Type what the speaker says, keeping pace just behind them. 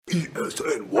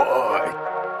ESNY.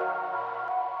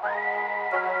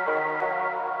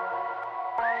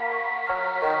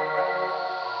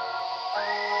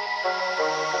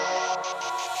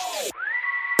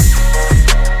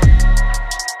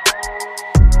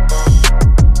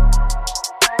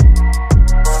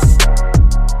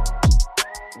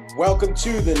 Welcome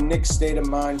to the Knicks State of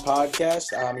Mind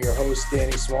podcast. I'm your host,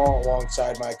 Danny Small,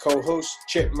 alongside my co-host,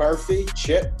 Chip Murphy.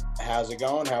 Chip, how's it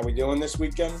going? How we doing this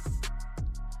weekend?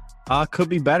 Could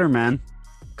be better, man.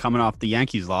 Coming off the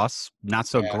Yankees loss. Not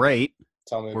so great.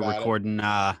 Tell me We're about recording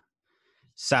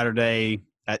Saturday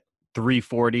at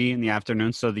 3:40 in the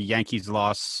afternoon, so the Yankees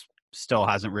loss still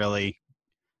hasn't really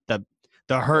the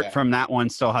hurt from that one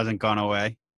still hasn't gone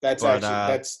away. That's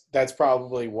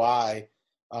probably why.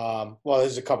 Well,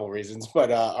 there's a couple reasons,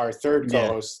 but our third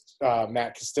co-host,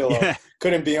 Matt Castillo,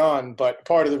 couldn't be on. But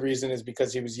part of the reason is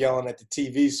because he was yelling at the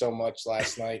TV so much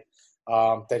last night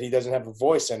that he doesn't have a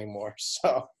voice anymore.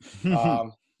 So,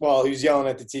 well, he was yelling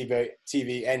at the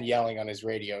TV and yelling on his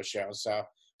radio show. So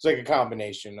it's like a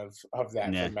combination of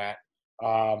that for Matt.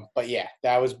 But yeah,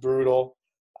 that was brutal.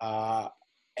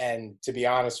 And to be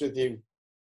honest with you,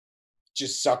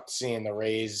 just sucked seeing the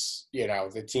Rays,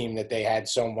 the team that they had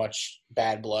so much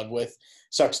bad blood with.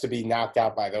 Sucks to be knocked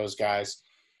out by those guys.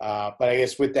 But I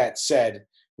guess with that said,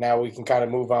 now we can kind of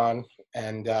move on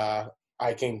and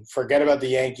I can forget about the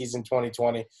Yankees in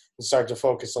 2020 and start to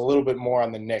focus a little bit more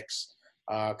on the Knicks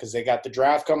because they got the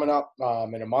draft coming up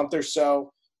in a month or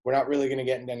so. We're not really going to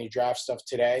get into any draft stuff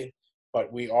today,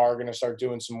 but we are going to start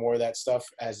doing some more of that stuff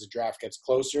as the draft gets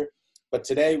closer. But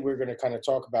today we're going to kind of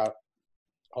talk about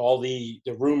all the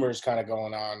rumors kind of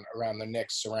going on around the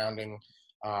Knicks surrounding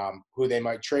who they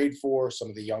might trade for, some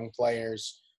of the young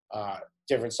players,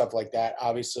 different stuff like that.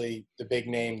 Obviously, the big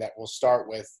name that we'll start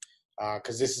with,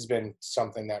 because this has been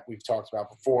something that we've talked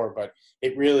about before, but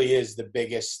it really is the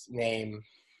biggest name.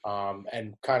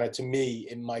 And kind of to me,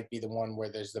 it might be the one where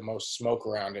there's the most smoke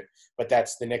around it. But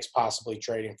that's the Knicks possibly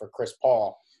trading for Chris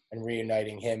Paul and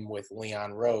reuniting him with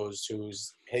Leon Rose,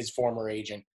 who's his former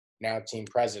agent, now team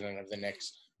president of the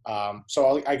Knicks.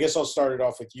 So I guess I'll start it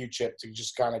off with you, Chip, to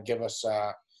just kind of give us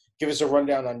a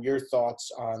rundown on your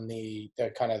thoughts on the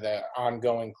kind of the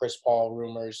ongoing Chris Paul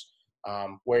rumors,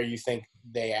 where you think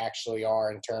they actually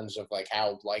are in terms of like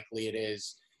how likely it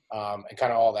is, and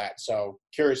kind of all that. So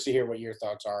curious to hear what your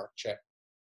thoughts are, Chip.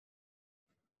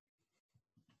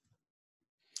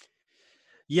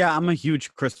 Yeah, I'm a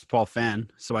huge Chris Paul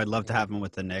fan, so I'd love to have him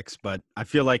with the Knicks, but I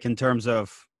feel like in terms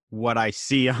of what I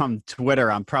see on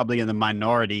Twitter, I'm probably in the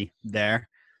minority there.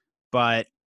 But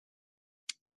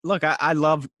look, I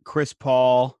love Chris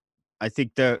Paul. I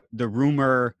think the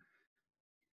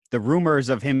rumors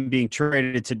of him being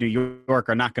traded to New York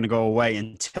are not going to go away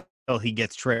until he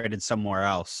gets traded somewhere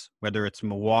else, whether it's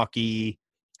Milwaukee,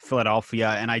 Philadelphia.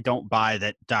 And I don't buy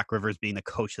that Doc Rivers being the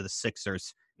coach of the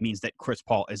Sixers means that Chris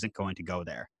Paul isn't going to go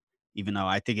there, even though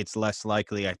I think it's less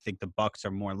likely. I think the Bucks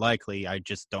are more likely. I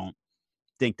just don't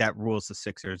think that rules the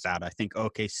Sixers out. I think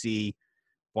OKC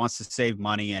wants to save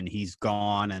money and he's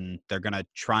gone and they're going to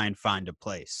try and find a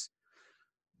place.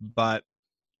 But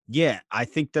yeah, I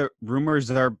think the rumors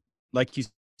are, like you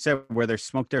said, where there's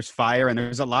smoke, there's fire, and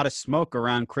there's a lot of smoke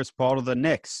around Chris Paul to the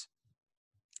Knicks.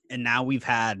 And now we've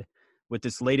had, with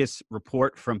this latest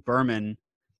report from Berman,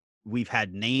 we've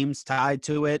had names tied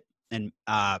to it. And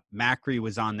Macri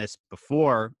was on this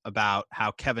before about how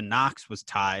Kevin Knox was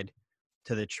tied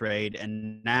to the trade.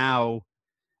 And now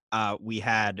we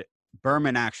had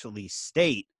Berman actually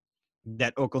state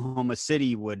that Oklahoma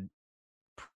City would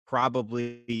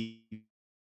probably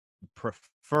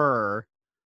prefer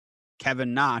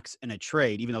Kevin Knox in a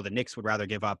trade, even though the Knicks would rather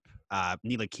give up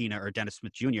Ntilikina or Dennis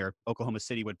Smith Jr. Oklahoma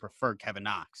City would prefer Kevin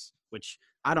Knox, which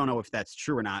I don't know if that's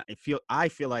true or not. I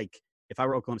feel like if I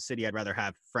were Oklahoma City, I'd rather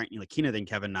have Frank Ntilikina than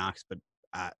Kevin Knox, but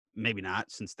maybe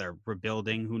not since they're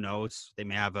rebuilding. Who knows? They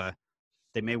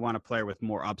may want a player with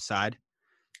more upside.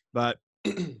 But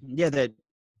yeah,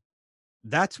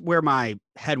 that's where my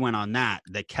head went on that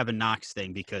Kevin Knox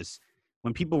thing, because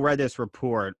when people read this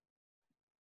report,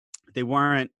 they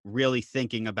weren't really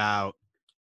thinking about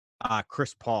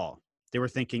Chris Paul. They were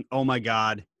thinking, oh my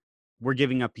God, we're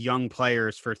giving up young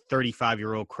players for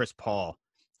 35-year-old Chris Paul.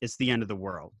 It's the end of the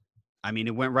world. I mean,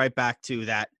 it went right back to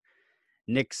that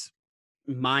Knicks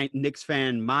fan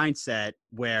mindset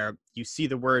where you see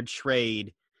the word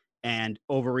trade and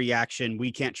overreaction.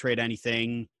 We can't trade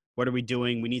anything. What are we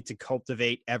doing? We need to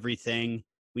cultivate everything.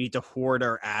 We need to hoard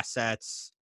our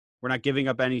assets. We're not giving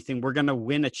up anything. We're going to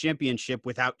win a championship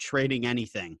without trading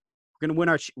anything. We're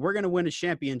going to win a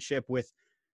championship with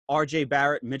R.J.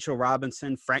 Barrett, Mitchell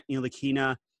Robinson, Frank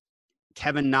Ntilikina,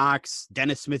 Kevin Knox,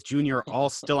 Dennis Smith Jr. are all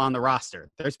still on the roster.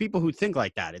 There's people who think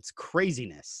like that. It's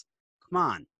craziness. Come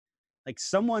on. Like,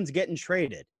 someone's getting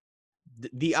traded.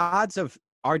 The odds of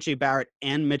RJ Barrett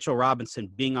and Mitchell Robinson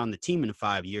being on the team in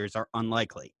 5 years are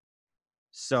unlikely.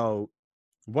 So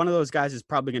one of those guys is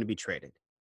probably going to be traded.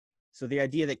 So the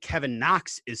idea that Kevin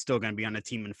Knox is still going to be on the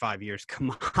team in 5 years,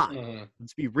 come on,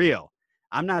 let's be real.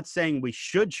 I'm not saying we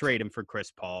should trade him for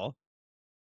Chris Paul,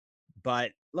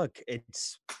 but look,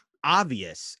 it's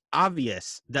obvious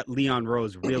that Leon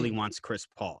Rose really wants Chris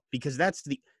Paul, because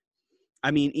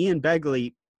Ian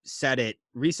Begley said it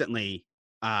recently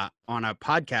on a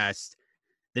podcast.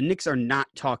 The Knicks are not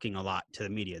talking a lot to the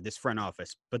media, this front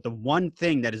office, but the one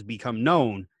thing that has become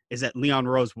known is that Leon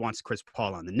Rose wants Chris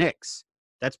Paul on the Knicks.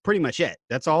 That's pretty much it.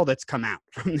 That's all that's come out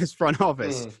from this front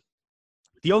office.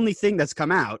 The only thing that's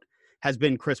come out has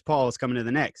been Chris Paul is coming to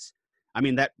the Knicks. I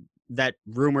mean, that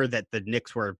rumor that the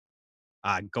Knicks were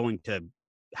going to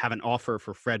have an offer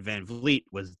for Fred VanVleet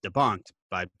was debunked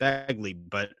by Begley,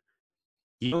 but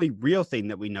the only real thing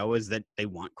that we know is that they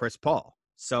want Chris Paul.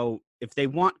 So if they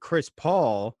want Chris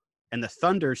Paul and the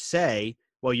Thunder say,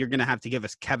 well, you're going to have to give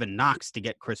us Kevin Knox to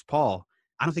get Chris Paul,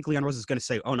 I don't think Leon Rose is going to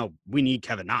say, oh, no, we need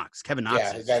Kevin Knox. Kevin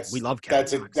Knox, we love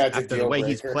Kevin Knox. That's after the way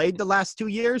he's played the last 2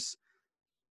 years,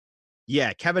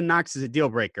 yeah, Kevin Knox is a deal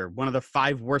breaker. One of the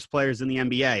 5 worst players in the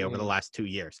NBA over the last 2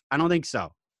 years. I don't think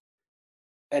so.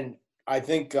 And I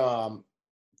think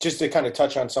just to kind of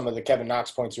touch on some of the Kevin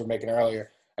Knox points you were making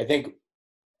earlier, I think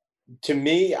to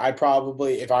me, I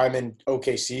probably, if I'm in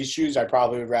OKC's shoes, I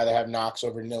probably would rather have Knox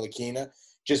over Ntilikina,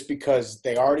 just because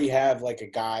they already have like a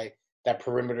guy, that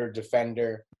perimeter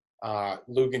defender,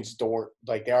 Luguentz Dort.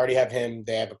 Like, they already have him.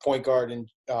 They have a point guard in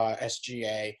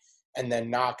SGA. And then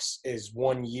Knox is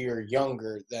 1 year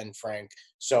younger than Frank.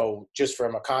 So just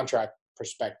from a contract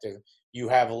perspective, you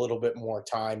have a little bit more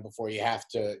time before you have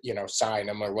to, sign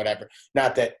him or whatever.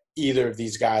 Not that either of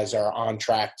these guys are on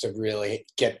track to really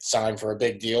get signed for a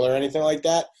big deal or anything like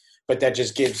that, but that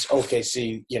just gives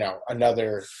OKC,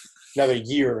 another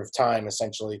year of time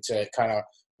essentially to kind of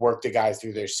work the guys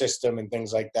through their system and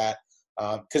things like that.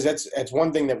 Because that's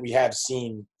one thing that we have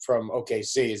seen from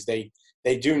OKC is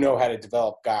they do know how to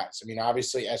develop guys. I mean,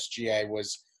 obviously SGA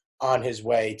was on his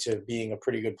way to being a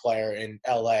pretty good player in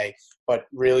LA, but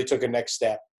really took a next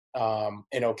step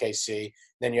in OKC.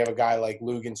 Then you have a guy like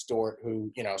Luguentz Dort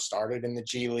who, started in the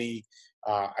G League.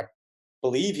 I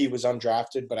believe he was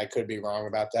undrafted, but I could be wrong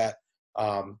about that.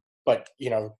 But,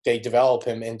 they develop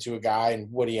him into a guy,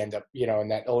 and what he end up, in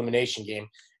that elimination game,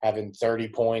 having 30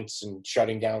 points and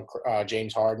shutting down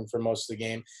James Harden for most of the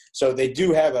game. So they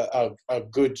do have a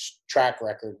good track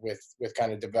record with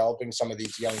kind of developing some of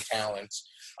these young talents,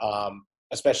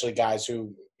 especially guys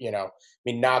who,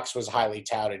 Knox was highly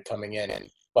touted coming in,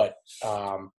 but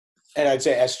and I'd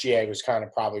say SGA was kind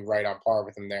of probably right on par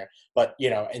with him there. But,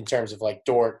 in terms of like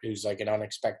Dort, who's like an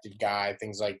unexpected guy,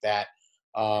 things like that.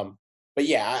 But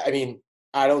yeah, I mean,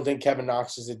 I don't think Kevin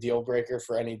Knox is a deal breaker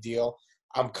for any deal.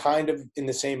 I'm kind of in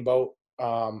the same boat,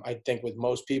 I think, with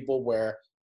most people, where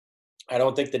I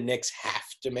don't think the Knicks have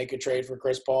to make a trade for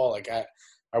Chris Paul. Like, I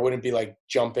wouldn't be like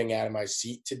jumping out of my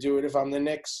seat to do it if I'm the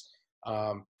Knicks,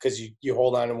 because you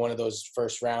hold on to one of those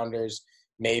first rounders.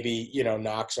 Maybe,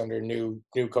 Knox under new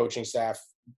coaching staff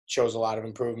shows a lot of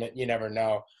improvement. You never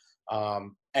know.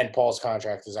 And Paul's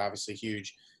contract is obviously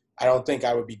huge. I don't think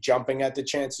I would be jumping at the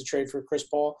chance to trade for Chris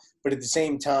Paul. But at the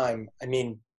same time, I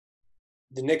mean,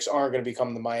 the Knicks aren't going to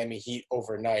become the Miami Heat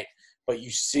overnight. But you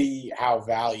see how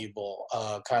valuable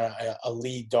kind of a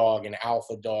lead dog, an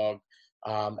alpha dog,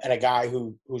 and a guy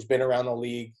who's been around the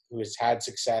league, who has had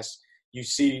success. You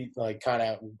see, like, kind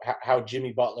of how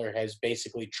Jimmy Butler has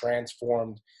basically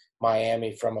transformed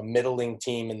Miami from a middling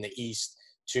team in the East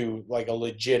to, like, a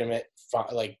legitimate,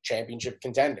 like, championship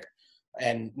contender.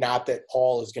 And not that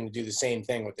Paul is going to do the same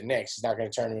thing with the Knicks. He's not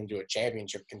going to turn him into a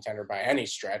championship contender by any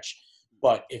stretch.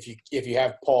 But if you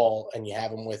have Paul and you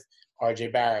have him with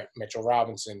RJ Barrett, Mitchell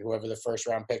Robinson, whoever the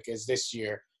first-round pick is this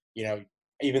year,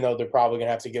 even though they're probably going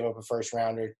to have to give up a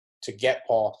first-rounder to get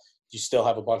Paul, you still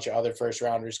have a bunch of other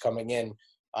first-rounders coming in.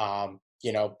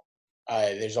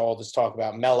 There's all this talk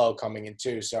about Melo coming in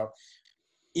too. So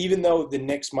even though the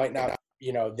Knicks might not,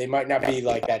 they might not be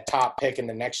like that top pick in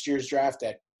the next year's draft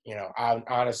that,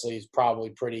 honestly is probably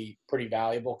pretty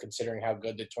valuable considering how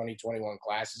good the 2021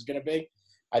 class is going to be.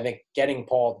 I think getting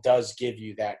Paul does give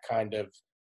you that kind of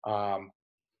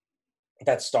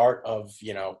that start of,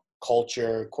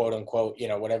 culture, quote unquote,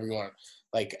 whatever you want.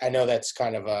 Like, I know that's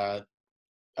kind of a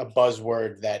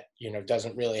buzzword that,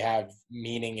 doesn't really have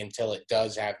meaning until it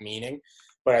does have meaning.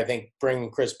 But I think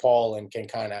bringing Chris Paul in can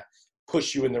kind of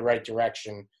push you in the right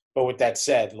direction. But with that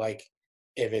said, like,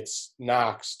 if it's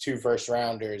Knox, 2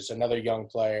 first-rounders, another young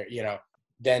player,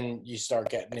 then you start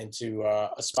getting into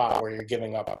a spot where you're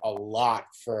giving up a lot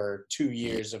for 2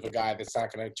 years of a guy that's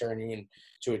not going to turn you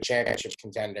into a championship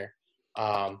contender.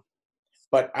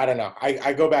 But I don't know.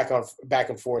 I go back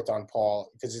and forth on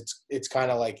Paul because it's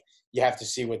kind of like you have to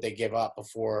see what they give up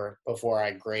before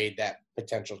I grade that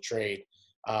potential trade.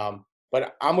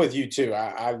 But I'm with you too.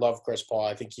 I love Chris Paul.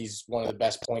 I think he's one of the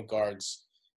best point guards,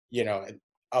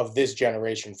 of this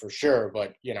generation for sure.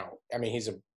 But he's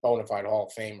a bona fide Hall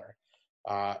of Famer.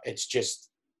 It's just,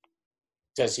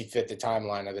 does he fit the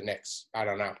timeline of the Knicks? I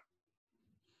don't know.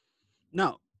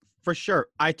 No, for sure.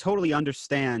 I totally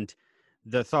understand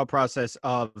the thought process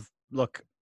of, look,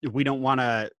 we don't want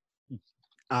to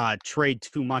trade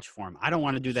too much for him. I don't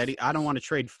want to do that. I don't want to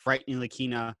trade Frank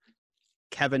Ntilikina,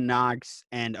 Kevin Knox,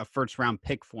 and a first-round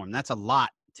pick for him. That's a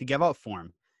lot to give up for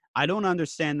him. I don't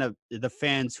understand the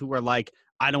fans who are like,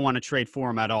 I don't want to trade for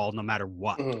him at all, no matter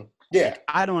what. Mm-hmm. Yeah. Like,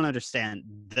 I don't understand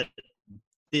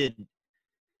the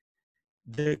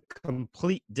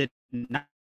complete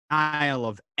denial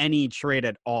of any trade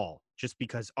at all, just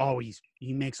because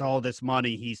he makes all this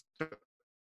money, he's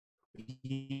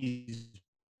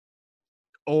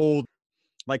old.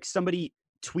 Like, somebody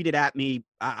tweeted at me,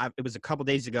 it was a couple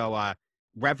days ago,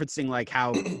 referencing like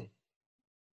how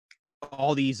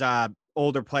all these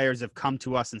older players have come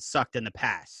to us and sucked in the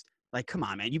past. Like, come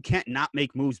on, man, you can't not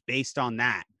make moves based on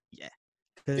that. Yeah.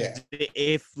 Because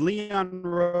if Leon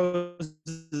Rose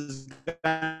is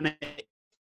gonna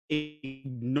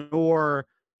ignore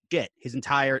his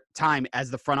entire time as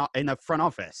in the front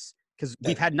office, because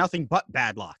we've had nothing but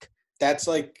bad luck. That's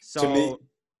like, to me,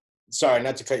 sorry,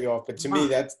 not to cut you off, but to me,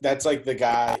 that's like the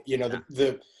guy,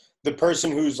 the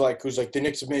person who's like, the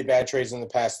Knicks have made bad trades in the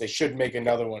past, they should make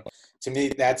another one. To me,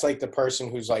 that's like the person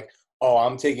who's like, oh,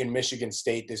 I'm taking Michigan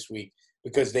State this week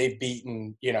because they've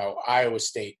beaten, Iowa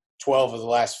State 12 of the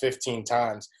last 15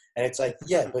 times. And it's like,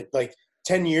 yeah, but like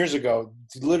 10 years ago,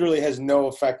 it literally has no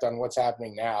effect on what's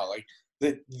happening now. Like,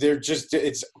 they're just,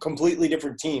 it's completely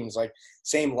different teams. Like,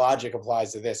 same logic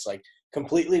applies to this. Like,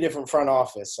 completely different front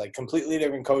office, like completely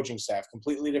different coaching staff,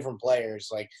 completely different players.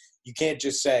 Like, you can't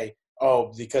just say,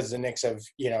 oh, because the Knicks have,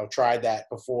 tried that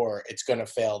before, it's going to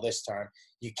fail this time.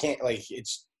 You can't, like,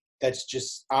 that's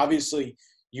just, obviously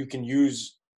you can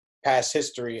use past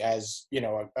history as,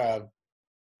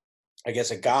 I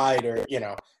guess a guide or,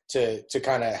 to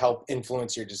kind of help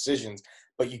influence your decisions.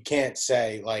 But you can't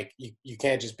say, like, you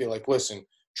can't just be like, listen,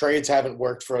 trades haven't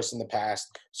worked for us in the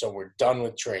past, so we're done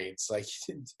with trades. Like,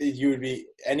 you would be,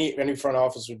 any front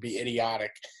office would be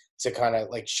idiotic to kind of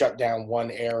like shut down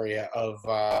one area of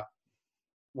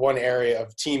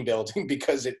team building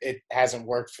because it hasn't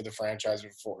worked for the franchise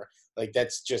before. Like,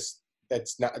 that's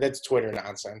Twitter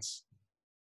nonsense.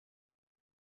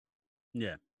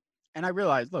 Yeah. And I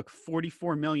realized, look,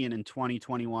 $44 million in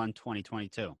 2021,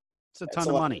 2022. It's a ton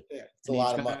of money. Yeah, it's a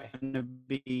lot of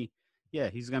money.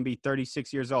 He's going to be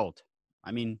 36 years old.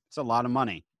 I mean, it's a lot of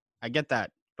money. I get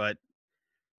that. But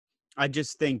I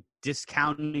just think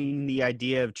discounting the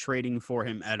idea of trading for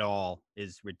him at all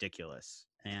is ridiculous.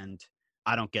 And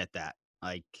I don't get that.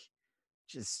 Like,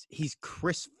 just, he's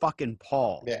Chris fucking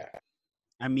Paul. Yeah.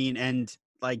 I mean, and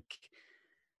like,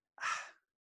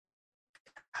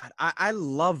 I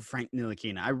love Frank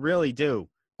Ntilikina. I really do.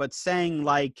 But saying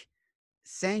a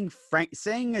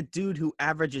dude who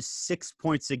averages 6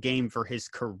 points a game for his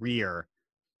career,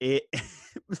 it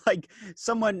like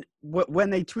someone,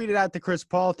 when they tweeted out the Chris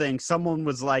Paul thing, someone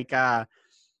was like,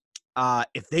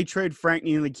 if they trade Frank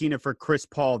Ntilikina for Chris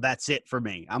Paul, that's it for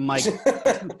me. I'm like,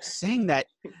 dude, saying that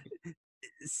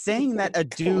a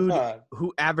dude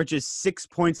who averages 6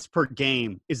 points per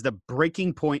game is the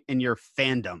breaking point in your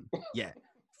fandom. Yeah.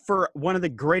 For one of the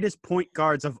greatest point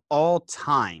guards of all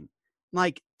time.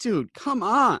 Like, dude, come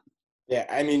on. Yeah,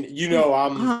 I mean,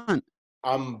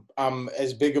 I'm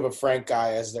as big of a Frank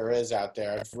guy as there is out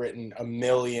there. I've written a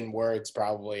million words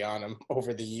probably on him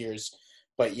over the years.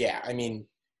 But yeah, I mean,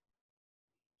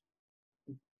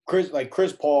 Chris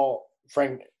Paul,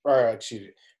 Frank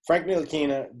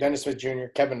Ntilikina, Dennis Smith Jr.,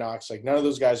 Kevin Knox, like, none of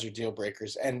those guys are deal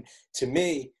breakers. And to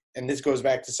me, and this goes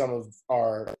back to some of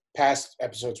our past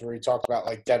episodes where we talked about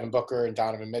like Devin Booker and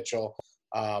Donovan Mitchell,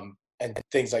 and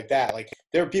things like that. Like,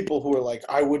 there are people who are like,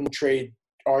 I wouldn't trade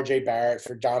RJ Barrett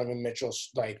for Donovan Mitchell.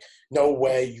 Like, no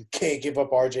way, you can't give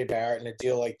up RJ Barrett in a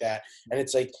deal like that. And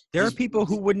it's like, there are people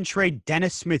who wouldn't trade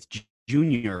Dennis Smith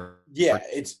Jr. Yeah,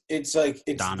 it's like,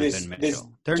 it's Donovan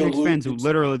Mitchell. There are Knicks fans who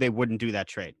literally, they wouldn't do that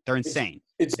trade. They're insane.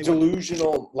 It's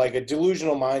delusional, like a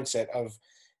delusional mindset of,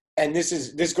 and this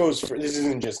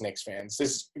isn't just Knicks fans.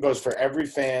 This goes for every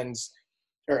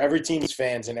or every team's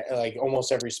fans in like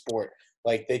almost every sport,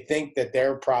 like they think that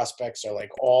their prospects are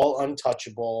like all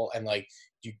untouchable and like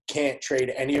you can't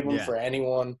trade any of them for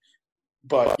anyone.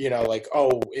 But, you know, like,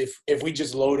 oh, if we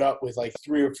just load up with like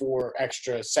 3 or 4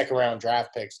 extra second-round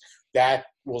draft picks, that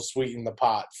will sweeten the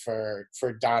pot for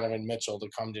Donovan Mitchell to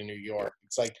come to New York.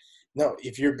 It's like, no,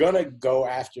 if you're going to go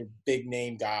after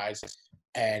big-name guys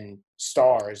and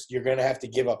stars, you're going to have to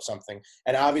give up something.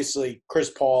 And obviously, Chris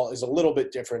Paul is a little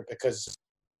bit different because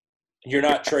you're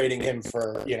not trading him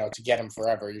for, you know, to get him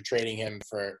forever. You're trading him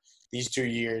for these 2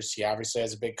 years. He obviously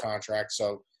has a big contract,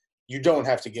 so you don't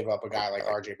have to give up a guy like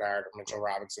RJ Barrett or Mitchell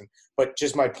Robinson. But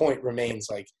just my point remains,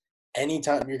 like,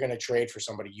 anytime you're going to trade for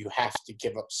somebody, you have to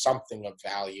give up something of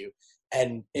value.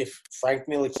 And if Frank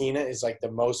Ntilikina is like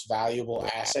the most valuable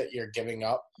asset you're giving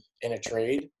up in a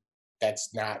trade,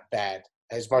 that's not bad.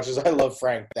 As much as I love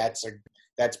Frank, that's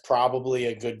probably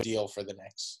a good deal for the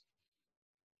Knicks.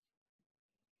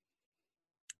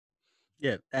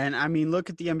 Yeah, and I mean,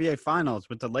 look at the NBA Finals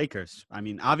with the Lakers. I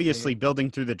mean, obviously, building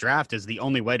through the draft is the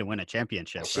only way to win a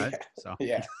championship, right? So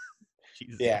yeah,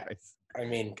 yeah. I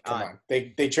mean, come on,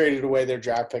 they traded away their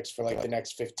draft picks for like the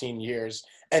next 15 years,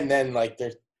 and then like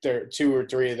they're 2 or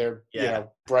 3 of their you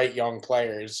know bright young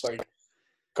players. Like,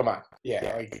 come on,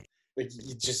 like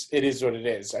it is what it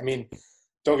is. I mean,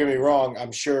 don't get me wrong.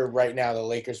 I'm sure right now the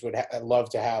Lakers would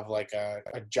love to have like a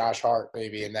Josh Hart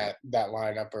maybe in that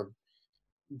lineup, or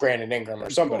Brandon Ingram or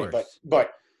somebody,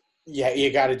 but yeah,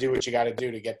 you got to do what you got to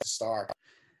do to get the star.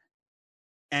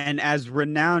 And as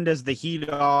renowned as the Heat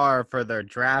are for their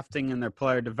drafting and their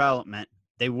player development,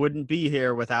 they wouldn't be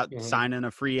here without signing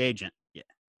a free agent,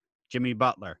 Jimmy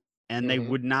Butler. And they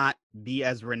would not be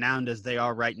as renowned as they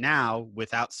are right now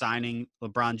without signing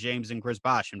LeBron James and Chris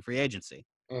Bosh in free agency.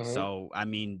 So, I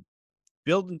mean,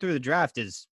 building through the draft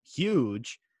is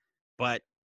huge, but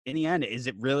in the end, is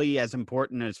it really as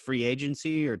important as free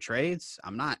agency or trades?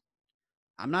 I'm not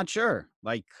sure.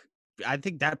 Like, I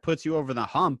think that puts you over the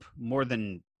hump more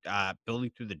than building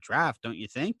through the draft, don't you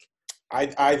think? I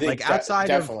think like outside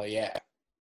definitely,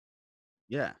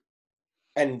 yeah.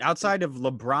 And outside of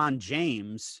LeBron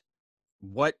James,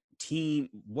 what team?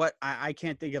 I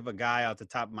can't think of a guy off the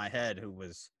top of my head who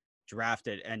was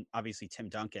drafted, and obviously Tim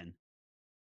Duncan.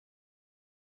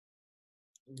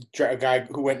 A guy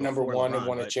who went number 1 and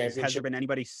won a championship. Has there been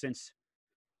anybody since?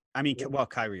 I mean, well,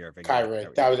 Kyrie Irving. I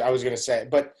was going to say,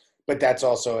 but that's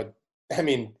also I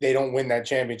mean, they don't win that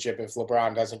championship if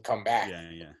LeBron doesn't come back.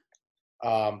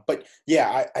 But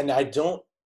yeah,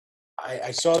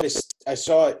 I saw this. I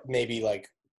saw it maybe like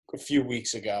a few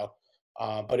weeks ago,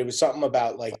 but it was something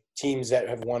about like teams that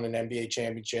have won an NBA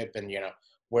championship and you know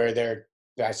where their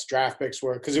best draft picks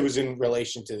were, because it was in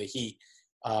relation to the Heat,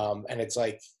 and it's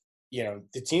like, you know,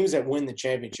 the teams that win the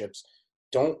championships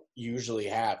don't usually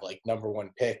have like number 1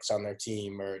 picks on their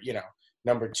team, or, you know,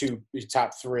 number 2,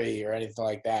 top 3 or anything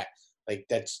like that. Like,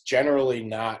 that's generally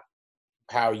not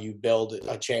how you build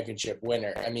a championship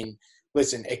winner. I mean,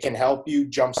 listen, it can help you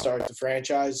jumpstart the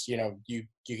franchise. You know, you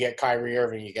get Kyrie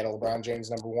Irving, you get a LeBron James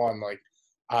number 1. Like,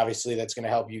 obviously that's going to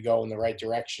help you go in the right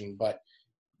direction. But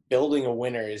building a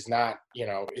winner is not, you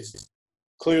know, is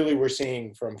clearly we're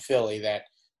seeing from Philly that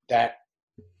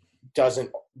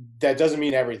doesn't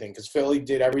mean everything, because Philly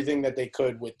did everything that they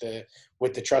could with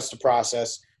the trusted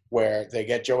process, where they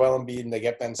get Joel Embiid and they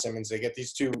get Ben Simmons. They get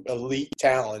these 2 elite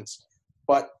talents,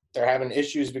 but they're having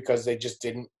issues because they just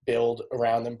didn't build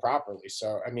around them properly.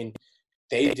 So, I mean,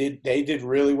 they did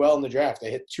really well in the draft.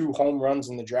 They hit 2 home runs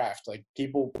in the draft. Like,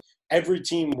 every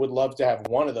team would love to have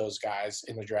one of those guys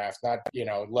in the draft, not, you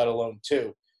know, let alone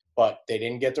 2. But they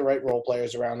didn't get the right role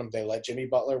players around them. They let Jimmy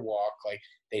Butler walk. Like,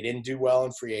 they didn't do well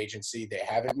in free agency. They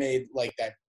haven't made like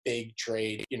that big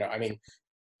trade. You know, I mean,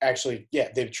 actually, yeah,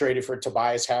 they've traded for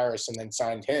Tobias Harris and then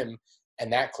signed him,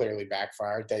 and that clearly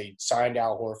backfired. They signed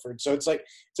Al Horford. So it's like,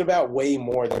 it's about way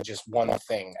more than just one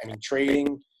thing. I mean,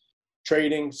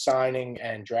 trading, signing,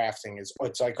 and drafting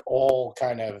it's like all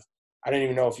kind of, I don't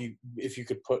even know if you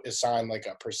could assign like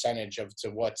a percentage to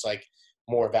what's like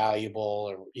more valuable,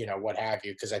 or, you know, what have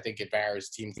you, because I think it varies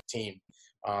team to team.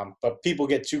 But people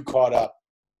get too caught up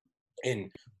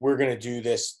in, we're going to do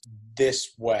this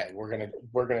way. We're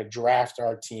going to draft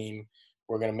our team.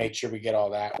 We're going to make sure we get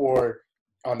all that. Or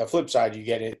on the flip side, you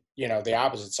get it, you know, the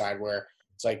opposite side, where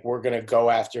it's like, we're going to go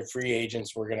after free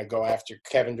agents. We're going to go after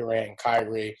Kevin Durant and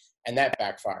Kyrie, and that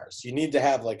backfires. You need to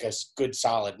have like a good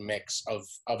solid mix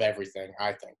of everything,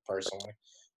 I think, personally.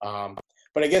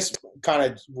 But I guess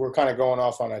we're kind of going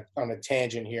off on a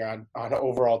tangent here on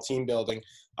overall team building.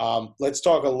 Let's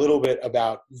talk a little bit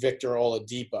about Victor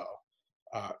Oladipo,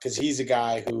 because he's a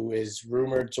guy who is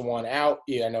rumored to want out.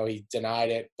 Yeah, I know he denied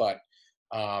it, but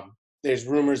There's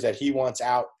rumors that he wants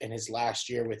out in his last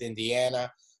year with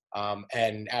Indiana.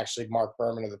 And actually, Mark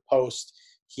Berman of the Post,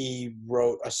 he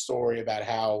wrote a story about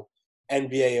how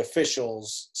NBA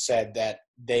officials said that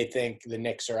they think the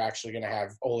Knicks are actually going to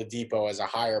have Oladipo as a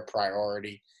higher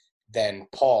priority than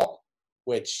Paul,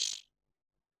 which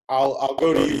I'll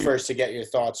go to you first to get your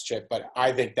thoughts, Chip. But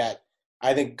I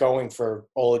think going for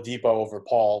Oladipo over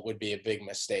Paul would be a big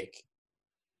mistake.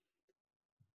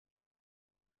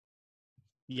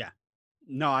 Yeah.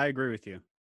 No, I agree with you.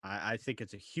 I think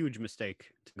it's a huge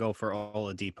mistake to go for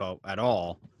Oladipo at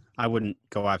all. I wouldn't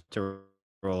go after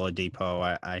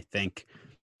Oladipo. I think,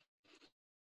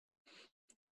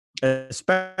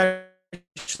 especially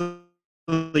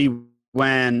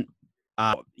when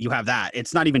you have that.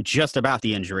 It's not even just about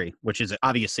the injury, which is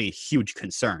obviously a huge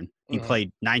concern. He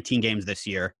played 19 games this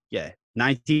year. Yeah,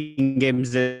 19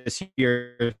 games this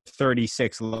year,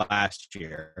 36 last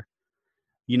year.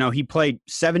 You know, he played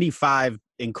 75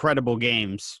 incredible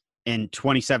games in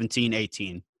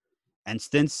 2017-18. And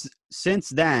since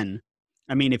then,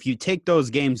 I mean, if you take those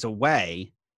games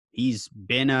away, he's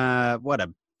been a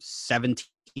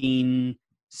 17,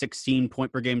 16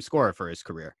 point per game scorer for his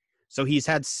career. So he's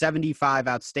had 75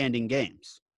 outstanding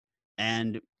games.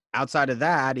 And outside of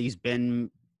that, he's been,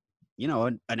 you know,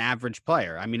 an average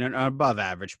player. I mean, an above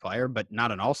average player, but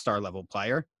not an all-star level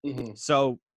player. Mm-hmm.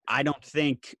 So I don't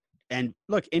think, and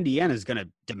look, Indiana's going to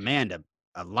demand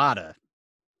a lot of,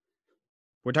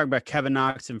 we're talking about Kevin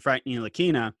Knox and Frank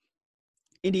Ntilikina.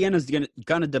 Indiana's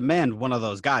going to demand one of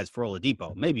those guys for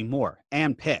Oladipo, maybe more,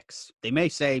 and picks. They may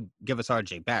say, give us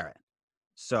RJ Barrett.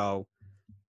 So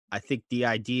I think the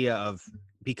idea of,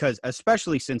 because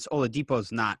especially since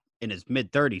Oladipo's not in his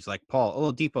mid-30s like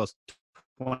Paul, Oladipo's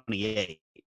 28.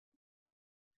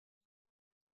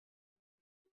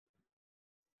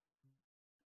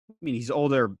 I mean, he's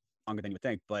older, longer than you would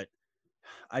think, but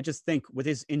I just think with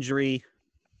his injury,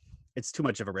 it's too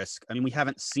much of a risk. I mean, we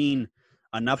haven't seen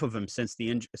enough of him since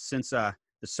the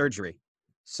surgery.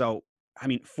 So, I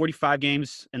mean, 45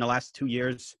 games in the last 2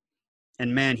 years,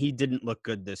 and man, he didn't look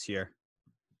good this year.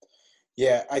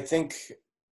 Yeah, I think,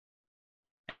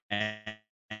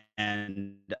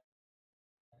 and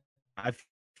I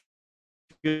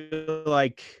feel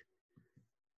like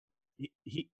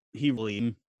he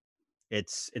really,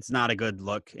 it's not a good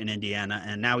look in Indiana,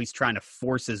 and now he's trying to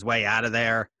force his way out of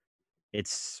there.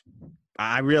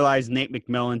 I realize Nate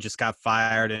McMillan just got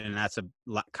fired, and that's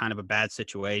kind of a bad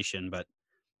situation, but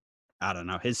I don't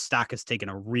know. His stock has taken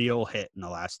a real hit in the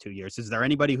last 2 years. Is there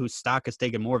anybody whose stock has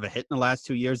taken more of a hit in the last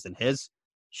 2 years than his?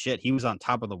 Shit, he was on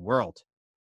top of the world.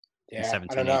 Yeah, in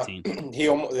 17, I don't know. 18. He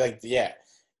almost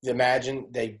imagine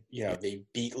they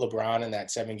beat LeBron in that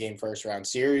 7-game first round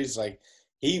series. Like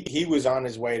he was on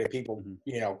his way to people,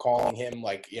 calling him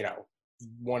like,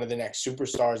 one of the next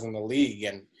superstars in the league.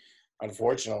 And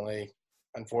unfortunately,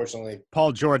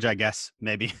 Paul George, I guess,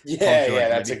 maybe. Yeah, George,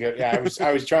 that's maybe. A good. Yeah,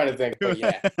 I was trying to think, but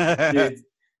yeah,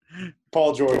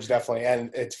 Paul George definitely.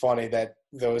 And it's funny that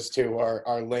those two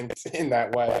are linked in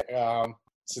that way,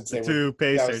 since they were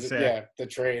Pacers. The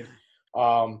trade.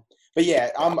 But yeah,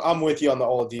 I'm with you on the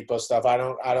Oladipo stuff.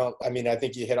 I mean, I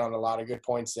think you hit on a lot of good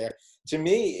points there. To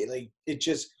me, like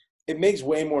it makes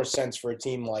way more sense for a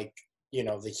team like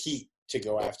the Heat to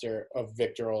go after a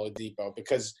Victor Oladipo,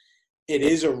 because it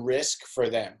is a risk for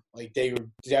them. Like they were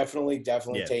definitely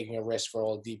taking a risk for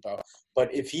Oladipo.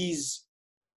 But if he's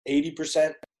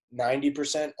 80%,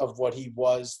 90% of what he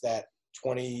was that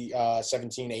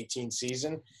 2017-18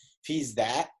 season, if he's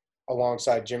that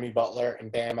alongside Jimmy Butler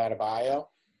and Bam Adebayo,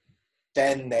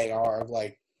 then they are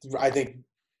like, I think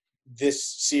this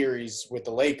series with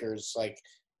the Lakers, like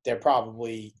they're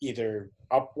probably either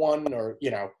up one or,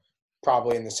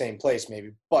 probably in the same place maybe.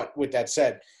 But with that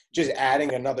said, just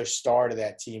adding another star to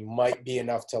that team might be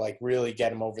enough to like really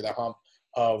get them over the hump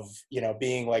of,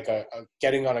 being like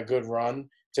getting on a good run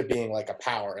to being like a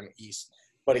power in the East.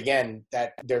 But again,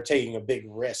 that they're taking a big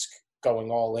risk going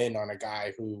all in on a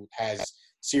guy who has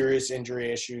serious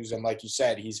injury issues. And like you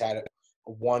said, he's had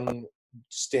one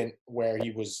stint where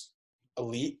he was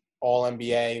elite, all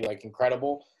NBA, like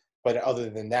incredible. But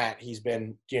other than that, he's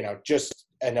been, just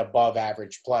an above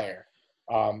average player.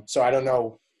 So I don't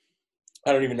know.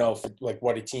 I don't even know if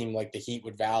what a team like the Heat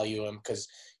would value him, because,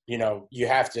 you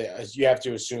have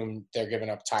to assume they're giving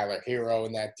up Tyler Hero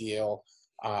in that deal.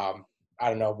 I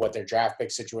don't know what their draft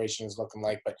pick situation is looking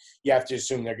like, but you have to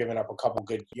assume they're giving up a couple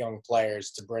good young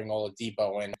players to bring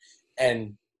Oladipo in,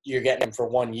 and you're getting him for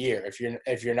 1 year. If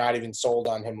you're not even sold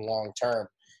on him long term,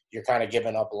 you're kind of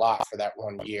giving up a lot for that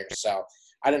 1 year. So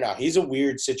I don't know. He's a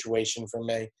weird situation for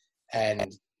me,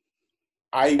 and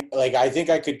I think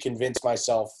I could convince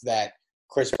myself that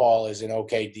Chris Paul is an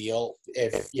okay deal.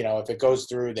 If it goes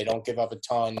through, they don't give up a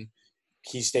ton,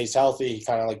 he stays healthy, he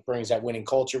kind of like brings that winning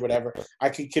culture, whatever. I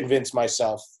could convince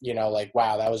myself, like,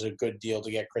 wow, that was a good deal to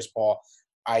get Chris Paul.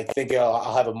 I think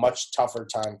I'll have a much tougher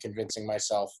time convincing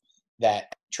myself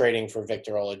that trading for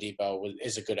Victor Oladipo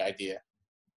is a good idea.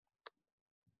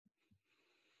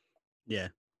 Yeah.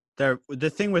 The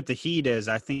thing with the Heat is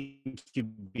I think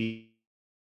you'd be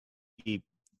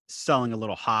selling a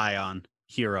little high on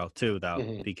Hero too,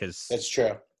 though, because that's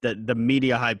true. The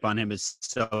media hype on him is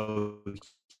so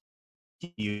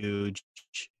huge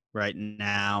right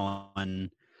now,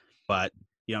 but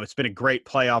it's been a great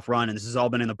playoff run, and this has all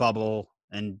been in the bubble,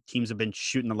 and teams have been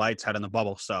shooting the lights out in the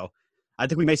bubble. So I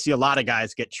think we may see a lot of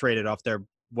guys get traded off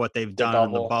what they've done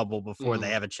in the bubble before they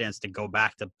have a chance to go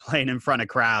back to playing in front of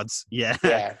crowds. Yeah,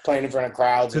 playing in front of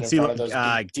crowds and in front of those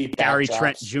deep Gary backdrops.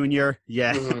 Trent Jr.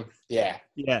 Yeah,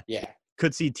 yeah.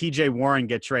 Could see T.J. Warren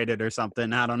get traded or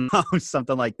something. I don't know,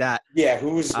 something like that. Yeah,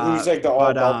 who's like the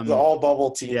all bubble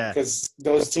team? Because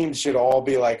those teams should all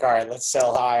be like, all right, let's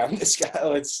sell high on this guy.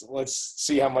 Let's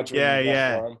see how much we can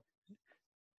get for him.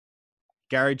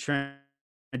 Gary Trent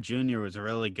Jr. was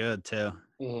really good too.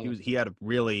 He had a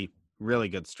really, really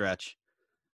good stretch.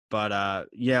 But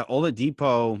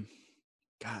Oladipo,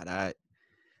 God,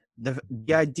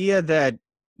 the idea that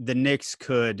the Knicks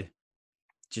could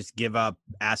just give up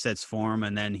assets for him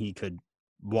and then he could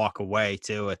walk away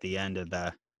too at the end of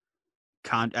the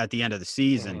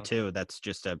season too. That's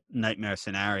just a nightmare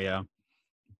scenario.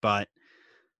 But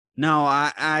no,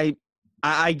 I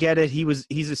get it. He's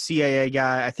a CAA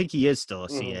guy. I think he is still a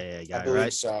CAA guy,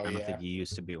 right? So, I don't think he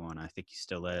used to be one. I think he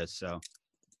still is.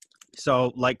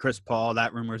 So like Chris Paul,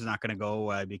 that rumor is not going to go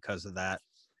away because of that.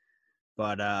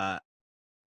 But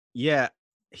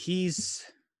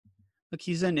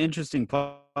he's an interesting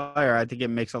player. I think it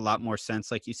makes a lot more sense,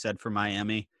 like you said, for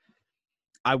Miami.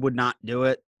 I would not do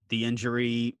it. The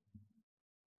injury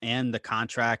and the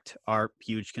contract are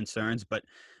huge concerns, but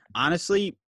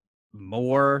honestly,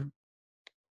 more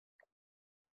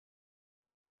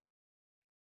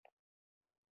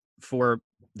for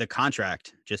the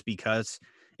contract, just because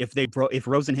if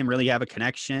Rose and him really have a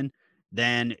connection,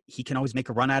 then he can always make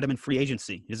a run at him in free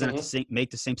agency. He doesn't have to make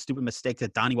the same stupid mistake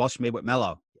that Donnie Walsh made with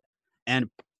Melo.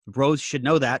 And Rose should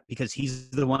know that because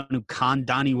he's the one who conned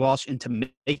Donnie Walsh into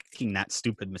making that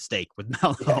stupid mistake with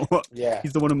Melo. Yeah.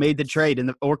 He's the one who made the trade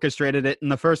and orchestrated it in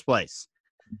the first place.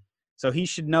 So he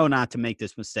should know not to make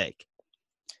this mistake.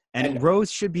 And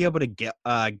Rose should be able to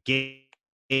gauge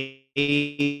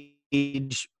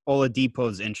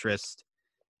Oladipo's interest.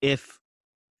 If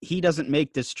he doesn't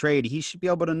make this trade, he should be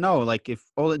able to know, like, if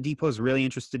Oladipo is really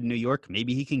interested in New York,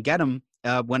 maybe he can get him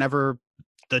whenever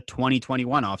the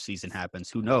 2021 offseason happens.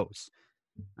 Who knows?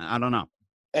 I don't know.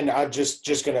 And I'm just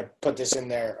going to put this in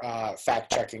there,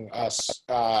 fact-checking us.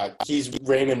 He's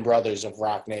Raymond Brothers of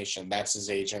Rock Nation. That's his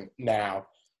agent now.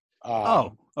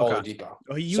 Okay. Oladipo.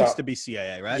 Oh, he used to be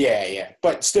CAA, right? Yeah.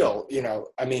 But still,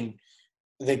 I think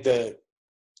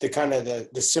the kind of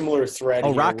the similar thread.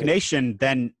 Oh, Rock Nation,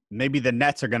 then maybe the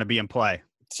Nets are going to be in play.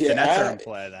 Yeah, the Nets are in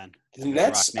play then. The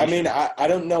Nets, I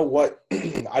don't know what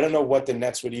the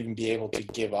Nets would even be able to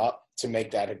give up to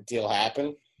make that deal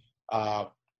happen.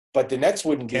 But the Nets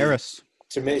wouldn't be Harris.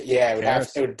 To me. Yeah,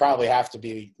 it would probably have to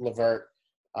be LeVert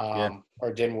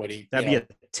or Dinwiddie. That'd be a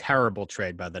terrible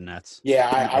trade by the Nets. Yeah,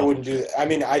 I wouldn't do that.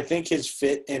 I think his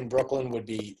fit in Brooklyn would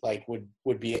be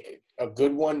a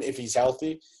good one if he's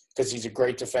healthy, because he's a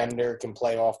great defender, can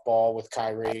play off ball with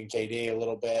Kyrie and KD a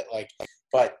little bit.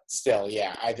 But still,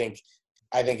 yeah, I think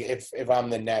if I'm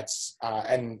the Nets,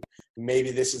 and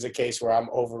maybe this is a case where I'm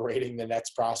overrating the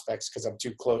Nets prospects because I'm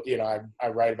too close. I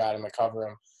write about him, I cover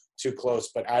him too close.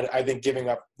 But I think giving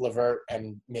up LeVert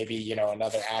and maybe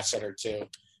another asset or two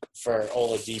for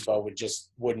Oladipo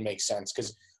wouldn't make sense,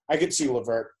 because I could see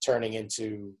LeVert turning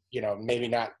into maybe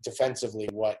not defensively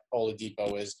what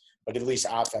Oladipo is, but at least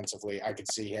offensively, I could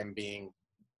see him being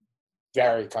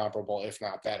very comparable, if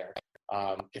not better,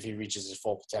 if he reaches his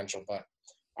full potential. But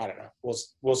I don't know.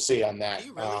 We'll see on that. Do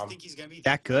you really think he's going to be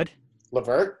that good,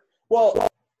 LeVert? Well,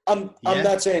 I'm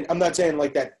not saying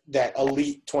like that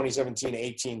elite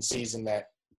 2017-18 season that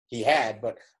he had,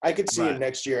 but I could see him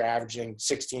next year averaging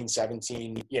 16,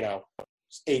 17,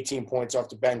 18 points off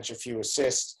the bench, a few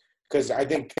assists, because I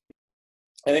think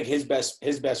his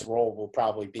best role will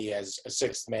probably be as a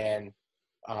sixth man.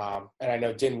 And I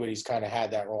know Dinwiddie's kind of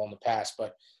had that role in the past,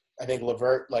 but I think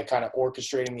LeVert, kind of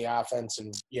orchestrating the offense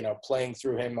and, playing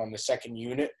through him on the second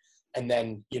unit. And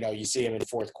then, you see him in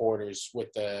fourth quarters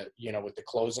with the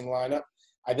closing lineup.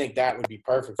 I think that would be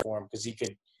perfect for him, because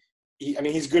he's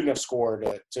a good enough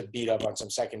scorer to beat up on some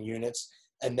second units.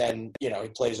 and then, he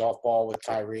plays off ball with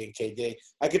Kyrie and KD.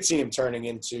 I could see him turning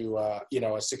into, a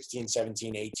 16,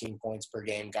 17, 18 points per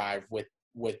game guy with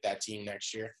that team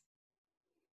next year.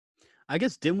 I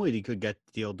guess Dinwiddie could get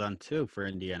the deal done too for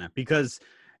Indiana, because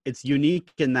it's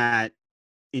unique in that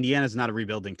Indiana's not a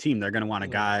rebuilding team. They're going to want a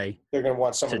guy. They're going to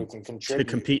want someone who can contribute to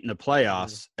compete in the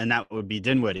playoffs, and that would be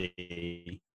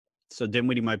Dinwiddie. So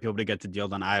Dinwiddie might be able to get the deal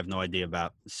done. I have no idea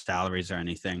about salaries or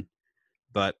anything,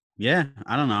 but yeah,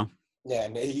 I don't know. Yeah,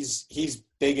 and he's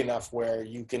big enough where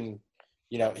you can,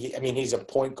 he's a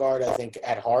point guard, I think,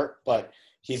 at heart, but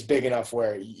he's big enough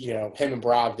where, him and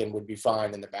Brogdon would be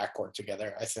fine in the backcourt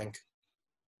together, I think.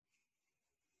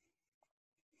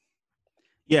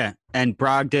 Yeah, and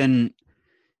Brogdon,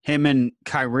 him and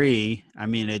Kyrie, I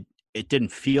mean, it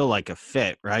didn't feel like a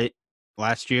fit, right,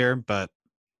 last year, but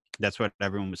that's what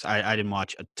everyone was. I didn't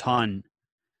watch a ton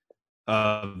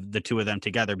of the two of them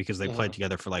together because they played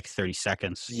together for like 30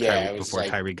 seconds before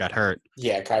Kyrie got hurt.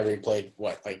 Yeah, Kyrie played,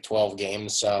 12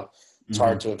 games, so it's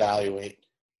hard to evaluate.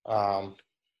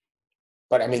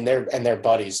 But, I mean, they're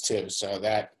buddies, too, so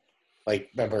that –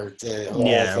 remember the whole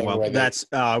thing where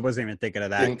I wasn't even thinking of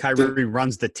that. Kyrie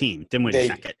runs the team. Dinwiddie's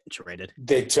not getting traded.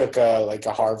 They took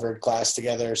a Harvard class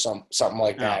together or something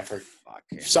like that.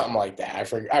 Something like that.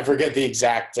 I forget the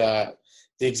exact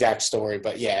story,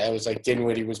 but yeah, it was like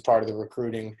Dinwiddie was part of the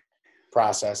recruiting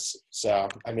process. So,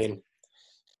 I mean,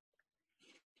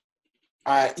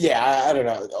 I don't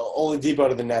know. Oladipo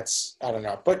to the Nets, I don't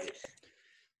know, but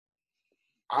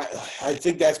I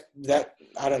think that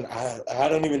I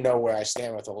don't even know where I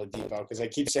stand with Oladipo because I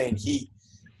keep saying Heat,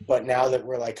 but now that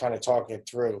we're kind of talking it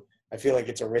through, I feel like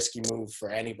it's a risky move for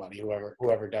anybody,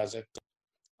 whoever does it.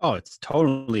 Oh, it's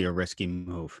totally a risky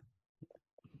move.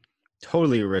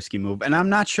 Totally a risky move, and I'm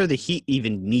not sure the Heat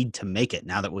even need to make it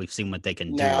now that we've seen what they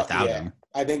can do without him.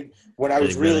 I think when I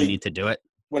was really need to do it.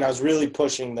 When I was really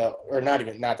pushing not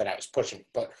that I was pushing,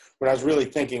 but when I was really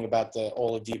thinking about the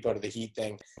Oladipo to the Heat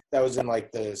thing, that was in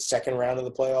the second round of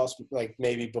the playoffs,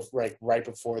 maybe before, right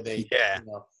before they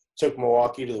took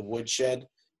Milwaukee to the woodshed.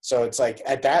 So it's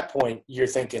at that point you're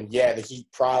thinking, the Heat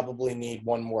probably need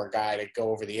one more guy to go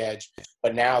over the edge.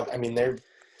 But now, I mean, they're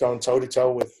going toe to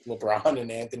toe with LeBron and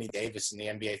Anthony Davis in the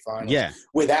NBA Finals. Yeah,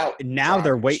 Now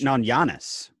they're waiting on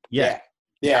Giannis. Yeah,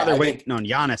 they're waiting on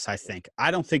Giannis, I think.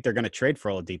 I don't think they're going to trade for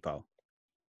Oladipo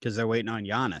because they're waiting on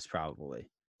Giannis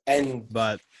probably.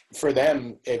 But for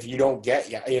them, if you don't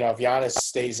get – if Giannis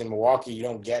stays in Milwaukee, you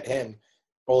don't get him,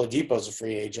 Oladipo's a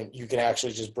free agent. You can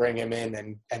actually just bring him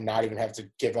in and not even have to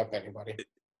give up anybody.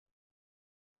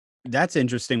 That's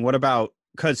interesting. What about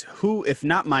 – because who, if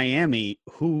not Miami,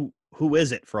 who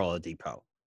is it for Oladipo?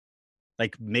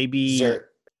 Maybe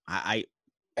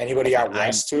anybody out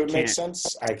west to it makes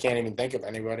sense? I can't even think of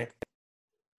anybody.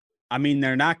 I mean,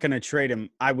 they're not going to trade him.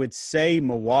 I would say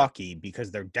Milwaukee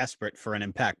because they're desperate for an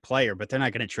impact player, but they're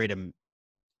not going to trade him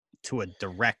to a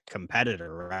direct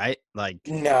competitor, right?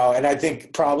 No, and I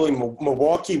think probably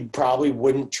Milwaukee probably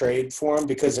wouldn't trade for him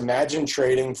because imagine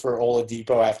trading for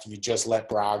Oladipo after you just let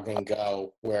Brogdon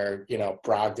go, where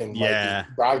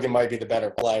Brogdon might be the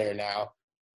better player now.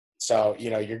 So,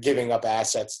 you're giving up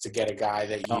assets to get a guy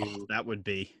that that would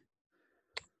be.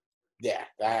 Yeah,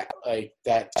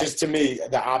 that just to me,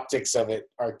 the optics of it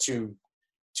are too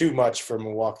much for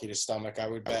Milwaukee to stomach, I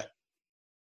would bet.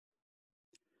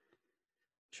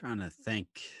 Trying to think.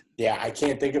 Yeah, I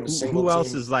can't think of a single team. Who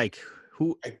else is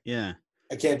who?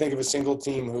 I can't think of a single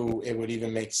team who it would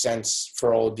even make sense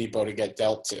for Oladipo to get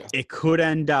dealt to. It could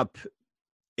end up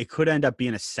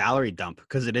being a salary dump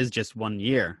because it is just 1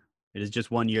 year. It is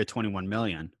just 1 year, $21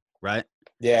 million, right?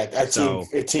 Yeah,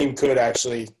 a team could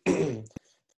actually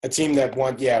a team that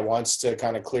wants to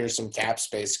kind of clear some cap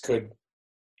space could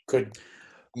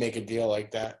make a deal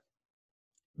like that.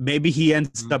 Maybe he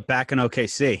ends up back in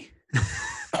OKC.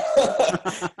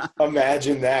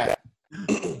 Imagine that.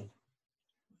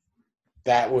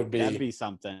 That'd be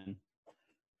something.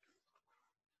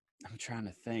 I'm trying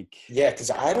to think. Yeah,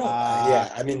 because I don't.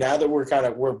 I mean, now that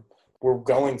we're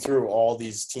going through all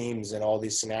these teams and all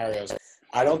these scenarios,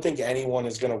 I don't think anyone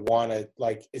is going to want to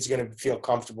is going to feel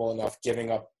comfortable enough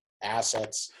giving up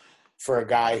assets for a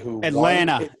guy who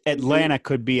Atlanta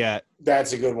could be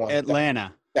That's a good one.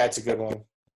 Atlanta. That's a good one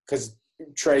because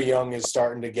Trae Young is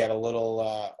starting to get a little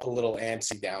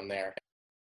antsy down there.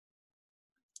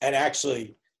 And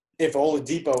actually, if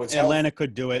Oladipo is Atlanta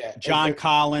could do it. John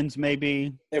Collins,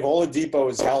 maybe. If Oladipo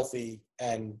is healthy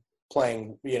and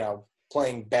playing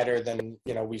better than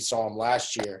we saw him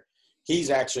last year, he's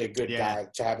actually a good guy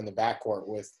to have in the backcourt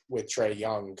with Trae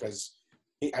Young because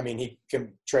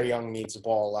Trae Young needs the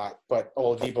ball a lot, but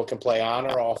Oladipo can play on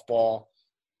or off ball.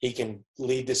 he can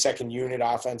lead the second unit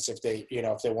offense if they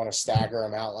want to stagger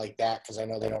him out like that, because I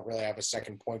know they don't really have a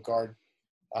second point guard,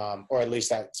 or at least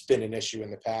that's been an issue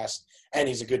in the past. And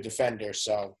he's a good defender,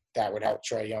 so that would help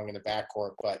Trae Young in the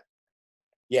backcourt. But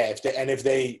yeah,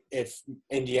 if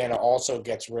Indiana also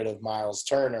gets rid of Miles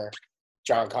Turner,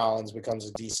 John Collins becomes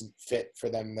a decent fit for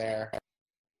them there.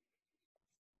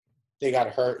 They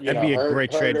got hurt. That'd be a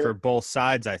great trade for both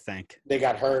sides, I think. They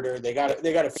got Herter. They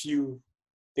got a few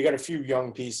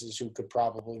young pieces who could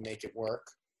probably make it work.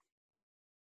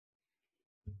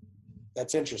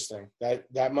 That's interesting. That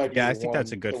might be. Yeah, I think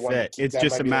that's a good fit. It's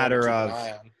just a matter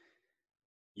of.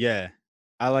 Yeah,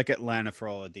 I like Atlanta for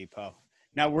Oladipo.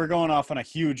 Now we're going off on a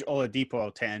huge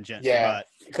Oladipo tangent. Yeah,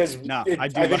 because I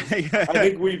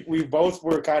think we both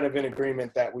were kind of in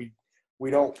agreement that we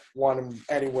don't want him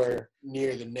anywhere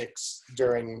near the Knicks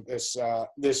during this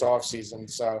offseason.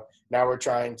 So now we're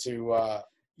trying to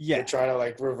we're trying to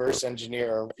like reverse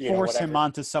engineer or force him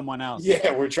onto someone else.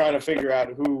 Yeah, we're trying to figure out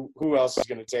who else is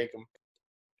going to take him.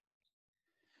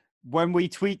 When we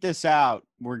tweet this out,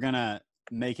 we're gonna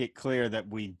make it clear that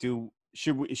we do.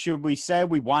 Should we say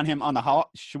we want him on the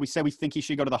Hawks? Should we say we think he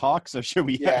should go to the Hawks, or should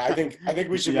we? Yeah, I think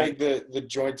we should make the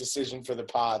joint decision for the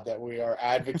pod that we are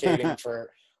advocating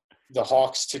for the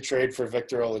Hawks to trade for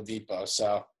Victor Oladipo.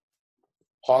 So,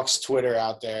 Hawks Twitter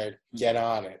out there, get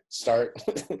on it. Start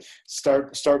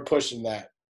pushing that.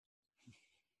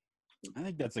 I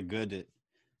think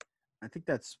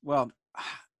that's well.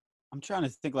 I'm trying to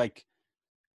think like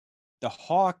the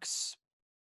Hawks.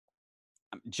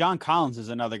 John Collins is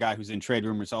another guy who's in trade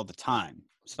rumors all the time.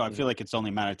 So I feel like it's only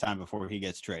a matter of time before he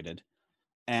gets traded.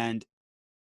 And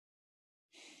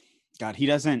God,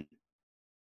 he's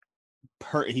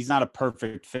not a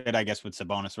perfect fit, I guess, with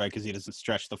Sabonis, right? Because he doesn't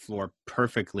stretch the floor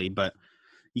perfectly, but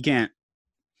you can't.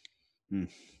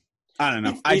 I don't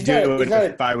know. I'd do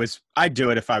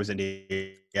it if I was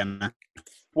Indiana.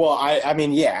 Well, I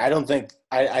mean, yeah,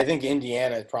 I think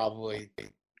Indiana probably –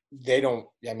 they don't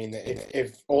 – I mean,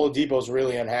 if Oladipo's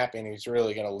really unhappy and he's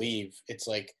really going to leave, it's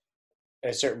like at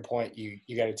a certain point you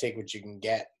got to take what you can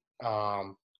get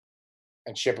and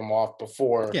ship him off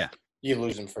before you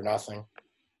lose him for nothing.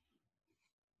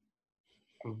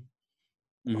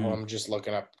 I'm just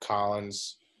looking up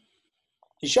Collins.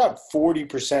 He shot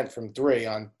 40% from three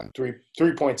on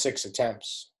 3.6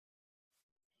 attempts.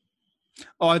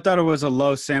 Oh, I thought it was a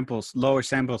lower sample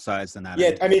size than that.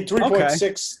 Yeah, I mean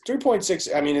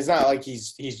 3.6. I mean, it's not like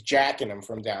he's jacking him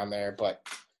from down there, but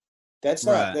that's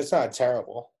not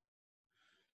terrible.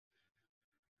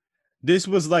 This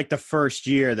was like the first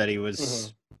year that he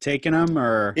was taking them,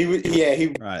 or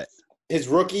right. His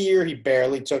rookie year, he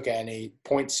barely took any,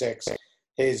 0.6.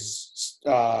 His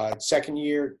second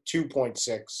year,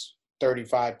 2.6,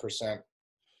 35%.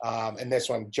 And this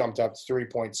one jumped up to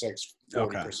 3.6, 40%.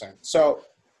 Okay. So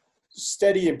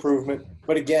steady improvement.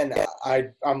 But again,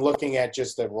 I'm looking at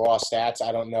just the raw stats.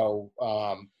 I don't know.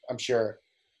 I'm sure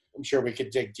we could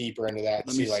dig deeper into that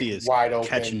and see wide open,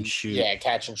 catch and shoot. Yeah,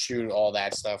 catch and shoot, all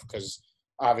that stuff. Because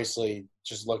obviously,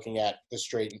 just looking at the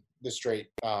straight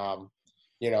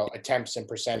attempts and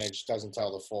percentage doesn't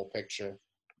tell the full picture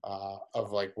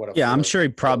of like what. I'm sure he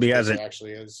probably hasn't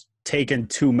actually is taken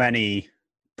too many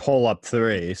pull-up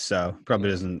threes, so probably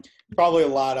doesn't. Probably a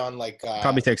lot on like.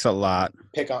 Probably takes a lot.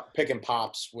 Pick and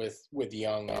pops with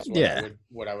Young. Is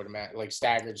what I would imagine, like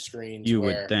staggered screens. You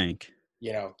would think.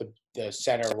 The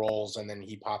center rolls and then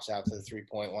he pops out to the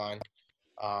 3-point line.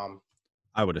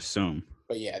 I would assume.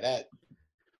 But yeah,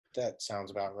 that sounds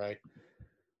about right.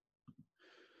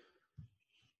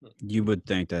 You would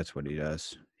think that's what he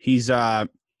does. He's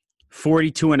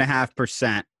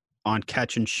 42.5% on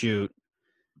catch and shoot.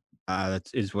 That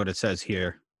is what it says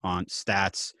here on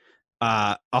stats.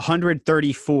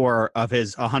 134 of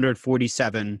his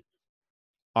 147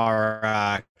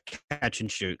 are catch and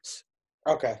shoots.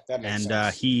 Okay, that makes sense.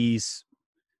 And he's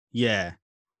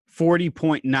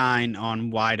 40.9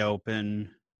 on wide open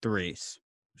threes.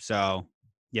 So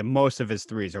most of his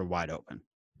threes are wide open.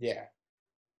 Yeah.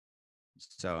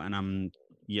 So, and I'm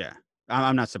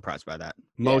not surprised by that.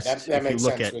 Most, that makes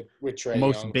sense with Trae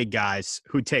most Young. big guys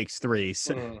who takes threes,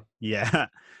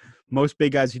 most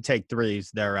big guys who take threes,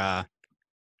 they're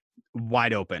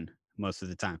wide open most of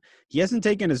the time. He hasn't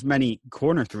taken as many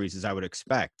corner threes as I would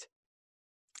expect.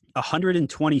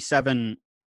 127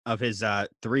 of his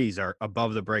threes are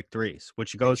above the break threes,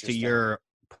 which goes to your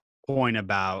point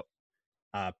about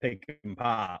pick and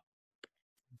pop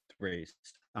threes.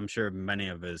 I'm sure many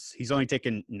of he's only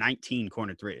taken 19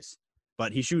 corner threes,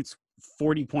 but he shoots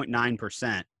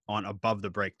 40.9% on above the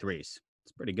break threes.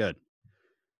 It's pretty good.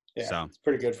 Yeah, so it's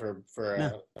pretty good for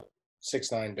a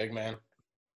 6'9" big man.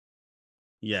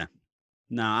 Yeah.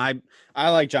 No, I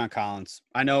like John Collins.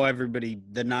 I know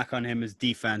the knock on him is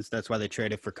defense. That's why they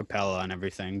traded for Capella and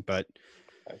everything. But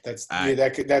I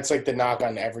That's like the knock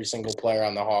on every single player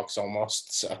on the Hawks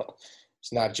almost. So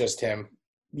it's not just him.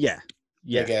 yeah,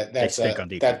 Like they stink on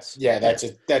defense.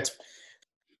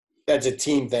 that's a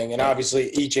team thing, and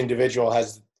obviously each individual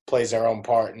plays their own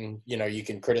part, and you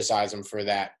can criticize them for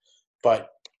that. But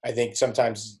I think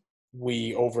sometimes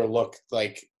we overlook,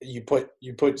 like you put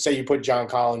John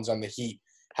Collins on the Heat.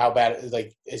 How bad?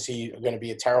 Like, is he going to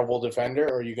be a terrible defender,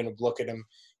 or are you going to look at him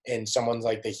in someone's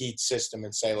like the Heat system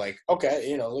and say like,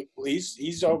 okay, look,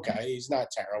 he's okay, he's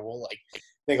not terrible. Like, I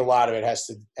think a lot of it has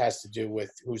to do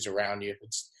with who's around you.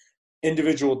 It's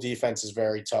individual defense is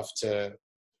very tough to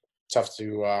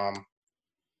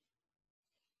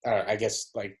I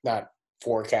guess like not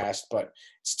forecast, but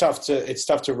it's tough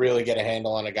to really get a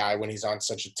handle on a guy when he's on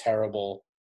such a terrible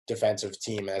defensive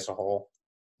team as a whole.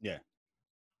 Yeah.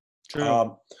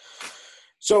 True.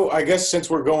 So I guess since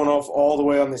we're going off all the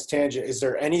way on this tangent, is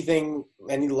there any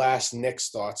last Knicks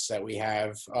thoughts that we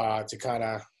have to kind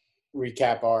of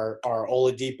recap our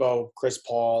Oladipo, Chris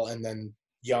Paul, and then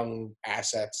young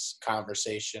assets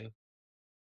conversation?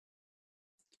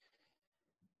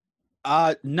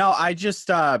 No, I just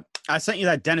I sent you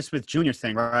that Dennis Smith Jr.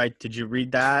 thing, right? Did you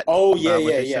read that? Oh yeah, what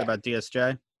they said about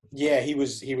DSJ? Yeah, he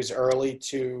was early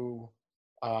to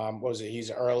what was it?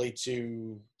 He's early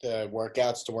to the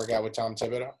workouts to work out with Tom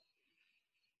Thibodeau.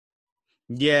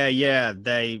 Yeah.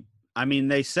 They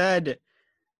said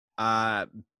I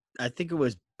think it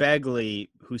was Begley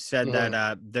who said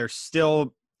that there's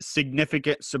still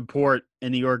significant support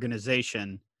in the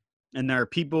organization, and there are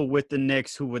people with the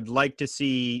Knicks who would like to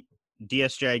see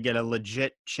DSJ get a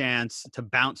legit chance to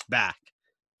bounce back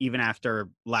even after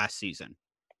last season.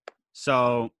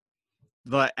 So,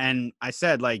 and I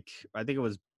said, like, I think it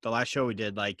was the last show we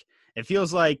did, like, it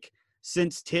feels like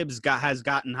since Tibbs has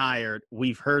gotten hired,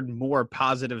 we've heard more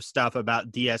positive stuff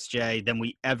about DSJ than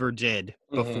we ever did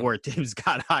before Tibbs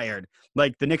got hired.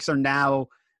 Like, the Knicks are now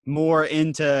more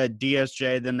into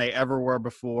DSJ than they ever were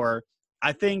before.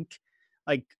 I think,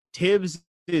 like, Tibbs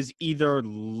is either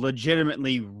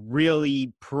legitimately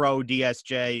really pro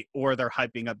DSJ or they're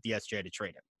hyping up DSJ to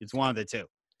trade him. It's one of the two.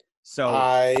 So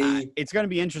it's going to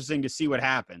be interesting to see what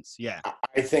happens. Yeah.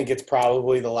 I think it's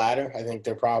probably the latter. I think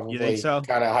they're probably so?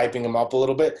 kind of hyping him up a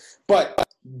little bit. But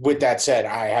with that said,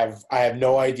 I have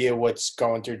no idea what's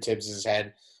going through Tibbs's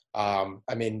head.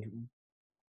 I mean,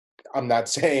 I'm not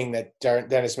saying that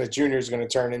Dennis Smith Jr. is going to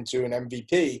turn into an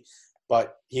MVP,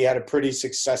 but he had a pretty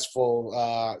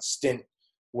successful stint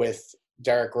with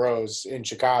Derrick Rose in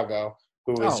Chicago,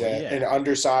 who is an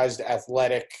undersized,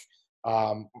 athletic,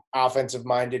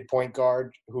 offensive-minded point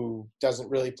guard who doesn't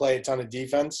really play a ton of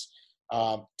defense.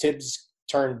 Tibbs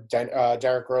turned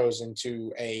Derrick Rose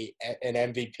into an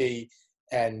MVP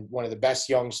and one of the best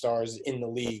young stars in the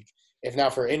league. If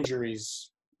not for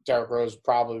injuries, Derrick Rose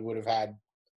probably would have had a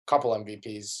couple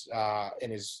MVPs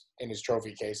in his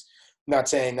trophy case. I'm not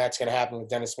saying that's going to happen with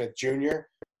Dennis Smith Jr.,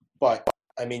 but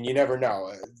I mean, you never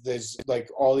know. There's like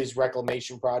all these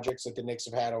reclamation projects that the Knicks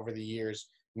have had over the years.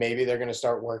 Maybe they're going to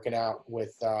start working out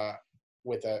with a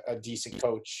decent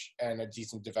coach and a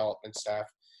decent development staff.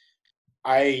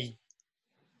 I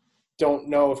don't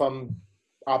know if I'm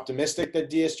optimistic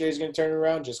that DSJ is going to turn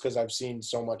around just because I've seen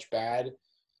so much bad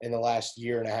in the last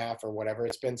year and a half or whatever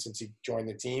it's been since he joined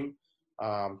the team.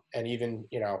 And even,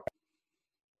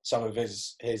 some of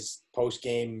his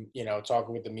post-game,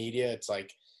 talking with the media,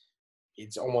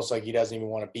 it's almost like he doesn't even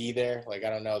want to be there. Like, I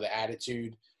don't know, the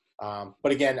attitude.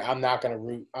 But again, I'm not going to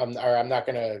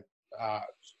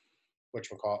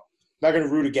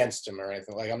root against him or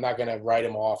anything. Like, I'm not going to write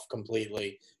him off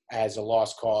completely as a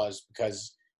lost cause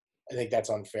because I think that's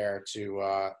unfair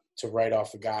to write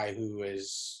off a guy who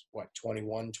is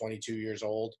 21, 22 years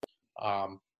old,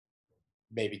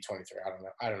 maybe 23.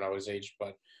 I don't know his age,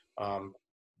 but I'm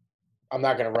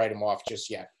not going to write him off just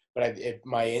yet. But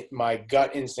my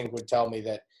gut instinct would tell me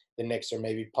that the Knicks are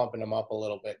maybe pumping him up a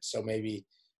little bit. So maybe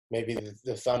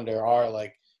the Thunder are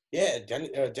like, yeah,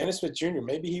 Dennis Smith Jr.,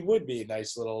 maybe he would be a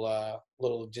nice little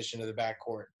addition to the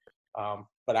backcourt.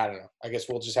 But I don't know. I guess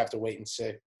we'll just have to wait and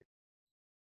see.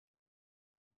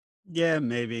 Yeah,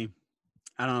 maybe.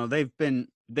 I don't know.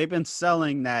 They've been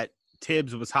selling that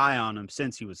Tibbs was high on him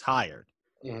since he was hired.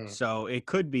 Mm-hmm. So it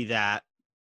could be that.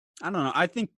 I don't know. I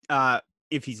think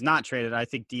if he's not traded, I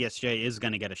think DSJ is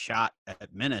going to get a shot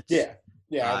at minutes.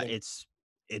 Yeah.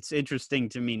 It's interesting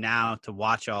to me now to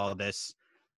watch all this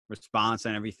response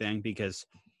and everything because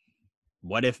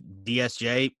what if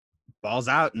DSJ balls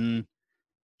out and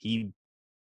he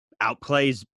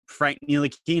outplays Frank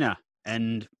Ntilikina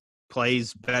and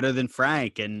plays better than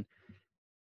Frank and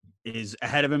is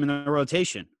ahead of him in the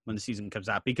rotation when the season comes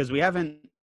out, because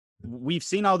we've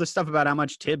seen all this stuff about how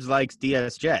much Tibbs likes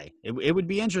DSJ. It would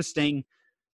be interesting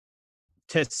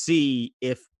to see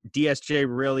if DSJ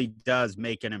really does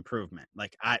make an improvement.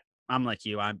 Like I'm like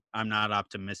you, I'm not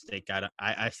optimistic.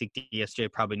 I think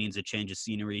DSJ probably needs a change of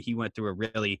scenery. He went through a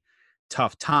really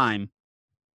tough time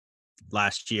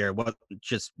last year.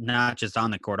 Just not just on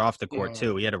the court, off the court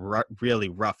too. He had a really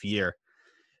rough year,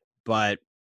 but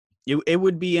it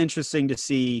would be interesting to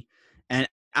see. And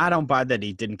I don't buy that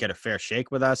he didn't get a fair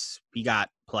shake with us. He got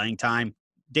playing time.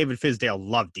 David Fizdale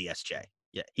loved DSJ.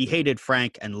 Yeah, he hated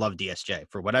Frank and loved DSJ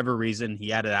for whatever reason. He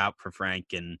had it out for Frank,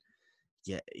 and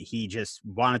yeah, he just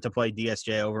wanted to play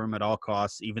DSJ over him at all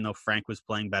costs, even though Frank was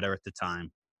playing better at the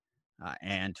time.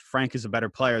 And Frank is a better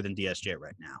player than DSJ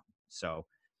right now. So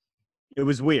it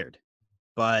was weird.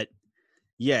 But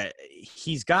yeah,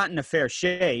 he's gotten a fair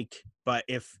shake. But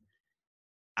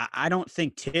I don't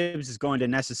think Tibbs is going to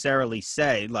necessarily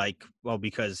say, like, well,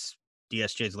 because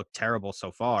DSJ's looked terrible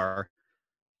so far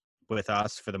with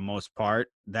us for the most part,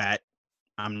 that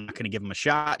I'm not going to give him a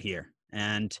shot here.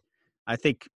 And I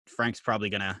think Frank's probably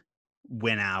going to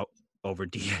win out over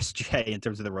DSJ in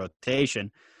terms of the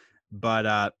rotation.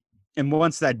 But and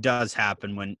once that does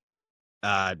happen, when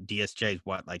DSJ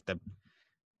is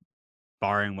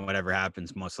barring whatever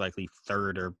happens, most likely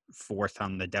third or fourth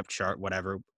on the depth chart,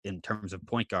 whatever, in terms of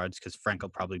point guards, because Frank will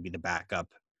probably be the backup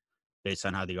based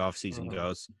on how the offseason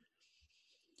goes.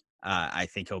 I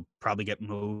think he'll probably get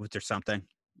moved or something.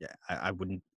 Yeah, I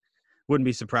wouldn't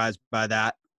be surprised by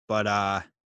that. But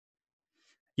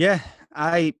yeah,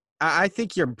 I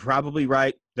think you're probably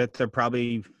right that they're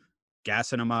probably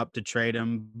gassing him up to trade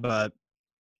him. But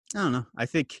I don't know. I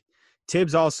think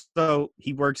Tibbs also,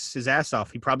 he works his ass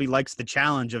off. He probably likes the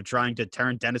challenge of trying to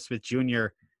turn Dennis Smith Jr.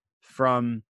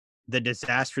 from the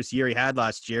disastrous year he had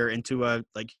last year into a,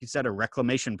 like you said, a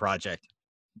reclamation project.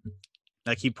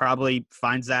 Like, he probably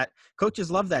finds that coaches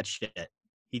love that shit.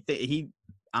 He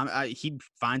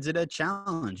finds it a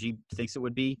challenge. He thinks it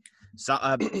would be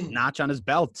a notch on his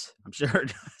belt, I'm sure.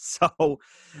 So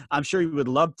I'm sure he would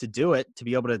love to do it, to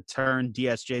be able to turn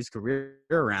DSJ's career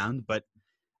around, but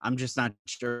I'm just not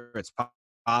sure it's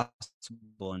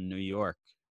possible in New York.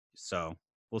 So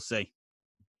we'll see.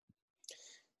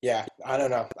 Yeah, I don't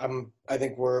know. I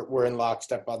think we're in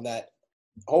lockstep on that.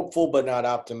 Hopeful, but not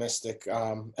optimistic.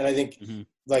 And I think,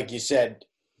 like you said,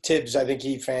 Tibbs, I think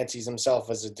he fancies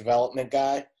himself as a development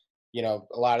guy. You know,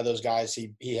 a lot of those guys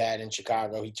he had in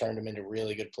Chicago, he turned them into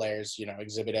really good players. You know,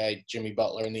 Exhibit A, Jimmy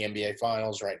Butler in the NBA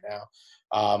Finals right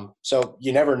now. So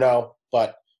you never know,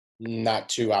 but not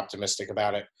too optimistic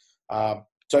about it.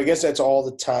 So I guess that's all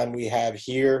the time we have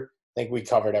here. I think we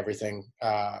covered everything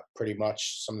pretty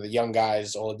much. Some of the young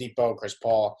guys, Oladipo, Chris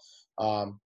Paul.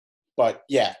 But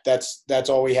yeah, that's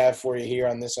all we have for you here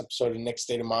on this episode of Knicks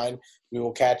State of Mind. We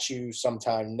will catch you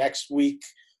sometime next week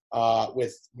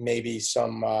with maybe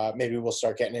maybe we'll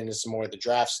start getting into some more of the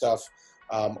draft stuff,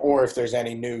 or if there's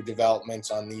any new developments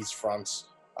on these fronts,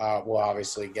 we'll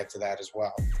obviously get to that as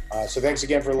well. So thanks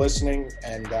again for listening,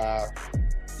 and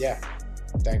yeah,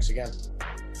 thanks again.